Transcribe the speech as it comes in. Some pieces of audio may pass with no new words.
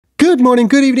Good morning,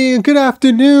 good evening, and good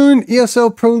afternoon.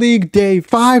 ESL Pro League Day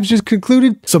 5 just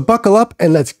concluded, so buckle up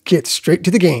and let's get straight to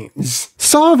the games.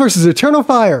 Saw versus Eternal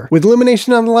Fire. With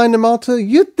elimination on the line in Malta,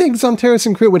 you'd think Xantares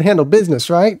and crew would handle business,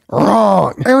 right?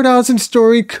 Wrong. Astralis and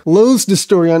Story closed the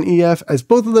story on EF as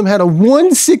both of them had a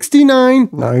 169,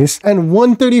 nice, and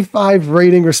 135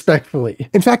 rating respectively.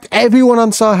 In fact, everyone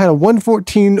on Saw had a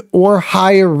 114 or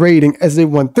higher rating as they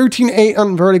won 13-8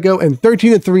 on Vertigo and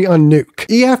 13-3 on Nuke.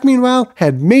 EF, meanwhile,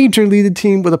 had major lead the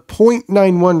team with a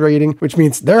 0.91 rating, which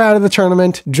means they're out of the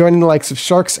tournament, joining the likes of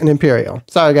Sharks and Imperial.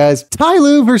 Sorry guys.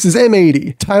 Tyloo versus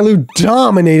M80. Tyloo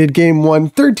dominated game 1,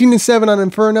 13-7 on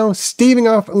Inferno, staving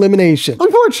off elimination.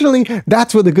 Unfortunately,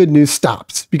 that's where the good news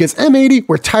stops, because M80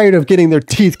 were tired of getting their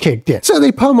teeth kicked in. So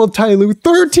they pummeled Tyloo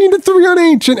 13-3 on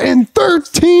Ancient and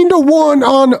 13-1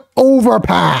 on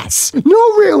Overpass.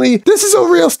 No, really, this is a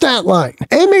real stat line.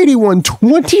 M80 won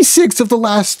 26 of the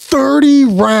last 30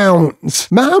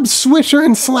 rounds. Mab, Swisher,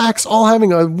 and Slacks all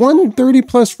having a 130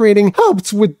 plus rating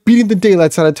helps with beating the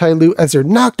daylights out of Tyloo as they're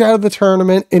knocked out of the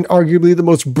tournament in arguably the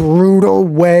most brutal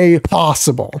way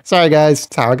possible. Sorry guys,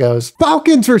 that's how it goes.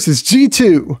 Falcons versus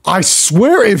G2. I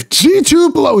swear if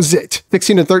G2 blows it.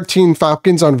 16-13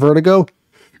 Falcons on Vertigo.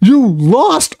 You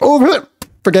lost over...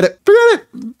 Forget it. Forget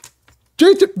it.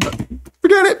 G2...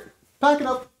 Forget it. Pack it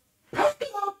up. Pack it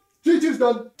up. G2's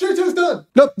done. G2's done.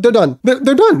 Nope, they're done. They're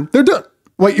done. They're done.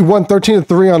 Wait, you won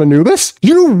 13-3 on Anubis?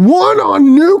 You won on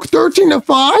Nuke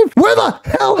 13-5? Where the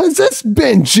hell has this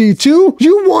been, G2?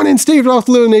 You won and staved off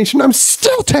elimination. I'm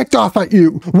still ticked off at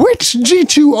you. Which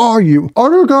G2 are you?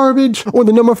 Utter garbage or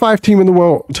the number 5 team in the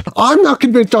world? I'm not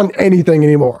convinced on anything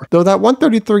anymore. Though that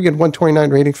 133 and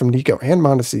 129 rating from Nico and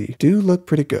Mondesi do look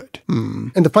pretty good.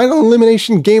 And the final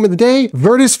elimination game of the day,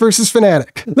 Virtus versus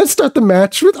FNatic. Let's start the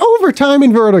match with overtime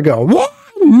in Vertigo. What?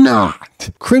 Not.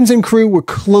 Crimson Crew were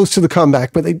close to the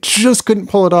comeback, but they just couldn't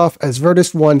pull it off as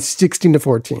Virtus won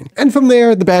 16-14. And from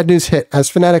there, the bad news hit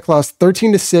as FNatic lost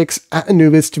 13-6 at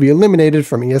Anubis to be eliminated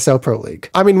from ESL Pro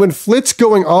League. I mean, when Flit's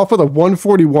going off with a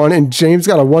 141 and James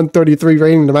got a 133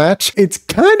 rating to match, it's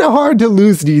kind of hard to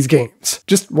lose these games.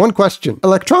 Just one question.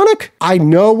 Electronic? I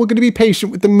know we're going to be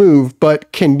patient with the move,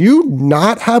 but can you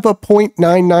not have a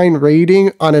 0.99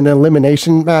 rating on an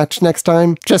elimination match next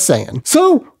time? Just saying.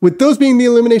 So, with those being the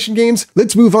elimination games,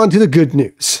 let's move on to the good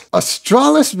news.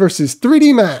 Astralis versus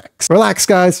 3D Max. Relax,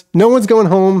 guys. No one's going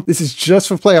home. This is just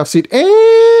for playoff seed, and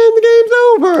the game's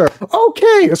over.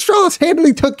 Okay, Astralis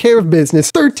handily took care of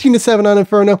business. 13-7 on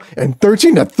Inferno and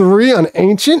 13-3 on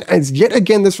Ancient, as yet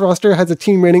again this roster has a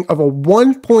team rating of a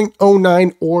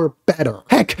 1.09 or better.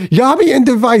 Heck, Yabi and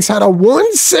Device had a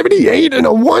 178 and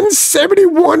a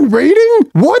 171 rating?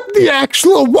 What the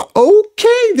actual...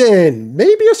 Okay then.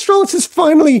 Maybe Astralis is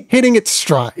finally hitting its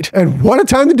stride. And what a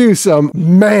time to do some.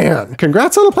 Man,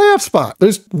 congrats on a playoff spot.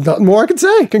 There's nothing more I can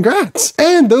say. Congrats.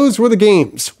 And those were the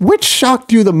games. Which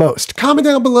shocked you the most? Comment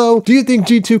down below. Do you think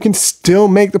G2 can still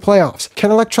make the playoffs?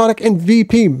 Can Electronic and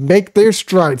VP make their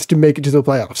strides to make it to the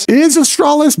playoffs? Is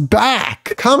Astralis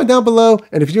back? Comment down below.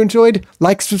 And if you enjoyed,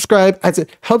 like, subscribe, as it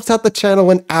helps out the channel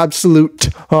an absolute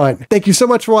ton. Thank you so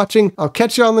much for watching. I'll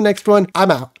catch you on the next one.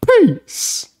 I'm out.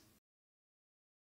 Peace.